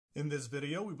In this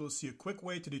video, we will see a quick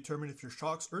way to determine if your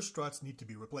shocks or struts need to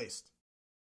be replaced.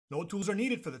 No tools are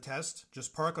needed for the test,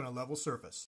 just park on a level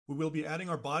surface. We will be adding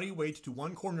our body weight to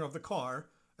one corner of the car.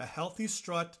 A healthy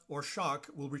strut or shock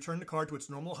will return the car to its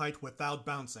normal height without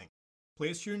bouncing.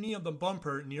 Place your knee on the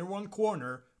bumper near one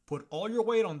corner, put all your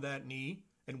weight on that knee,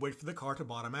 and wait for the car to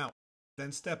bottom out.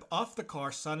 Then step off the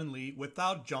car suddenly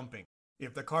without jumping.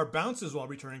 If the car bounces while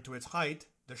returning to its height,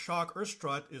 the shock or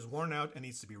strut is worn out and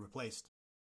needs to be replaced.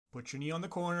 Put your knee on the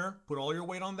corner, put all your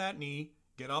weight on that knee,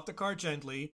 get off the car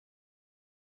gently.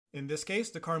 In this case,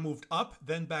 the car moved up,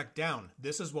 then back down.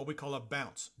 This is what we call a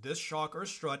bounce. This shock or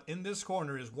strut in this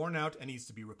corner is worn out and needs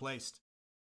to be replaced.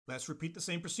 Let's repeat the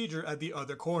same procedure at the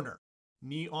other corner.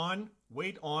 Knee on,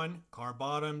 weight on, car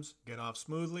bottoms, get off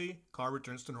smoothly, car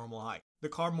returns to normal height. The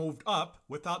car moved up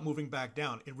without moving back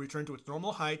down. It returned to its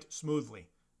normal height smoothly.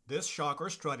 This shock or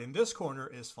strut in this corner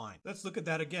is fine. Let's look at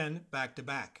that again, back to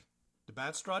back. The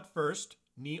bat strut first,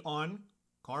 knee on,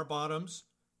 car bottoms,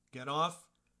 get off,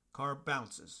 car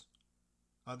bounces.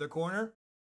 Other corner,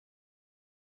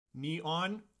 knee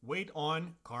on, weight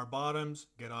on, car bottoms,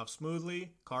 get off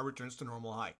smoothly, car returns to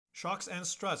normal height. Shocks and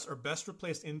struts are best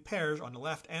replaced in pairs on the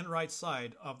left and right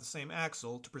side of the same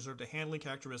axle to preserve the handling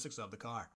characteristics of the car.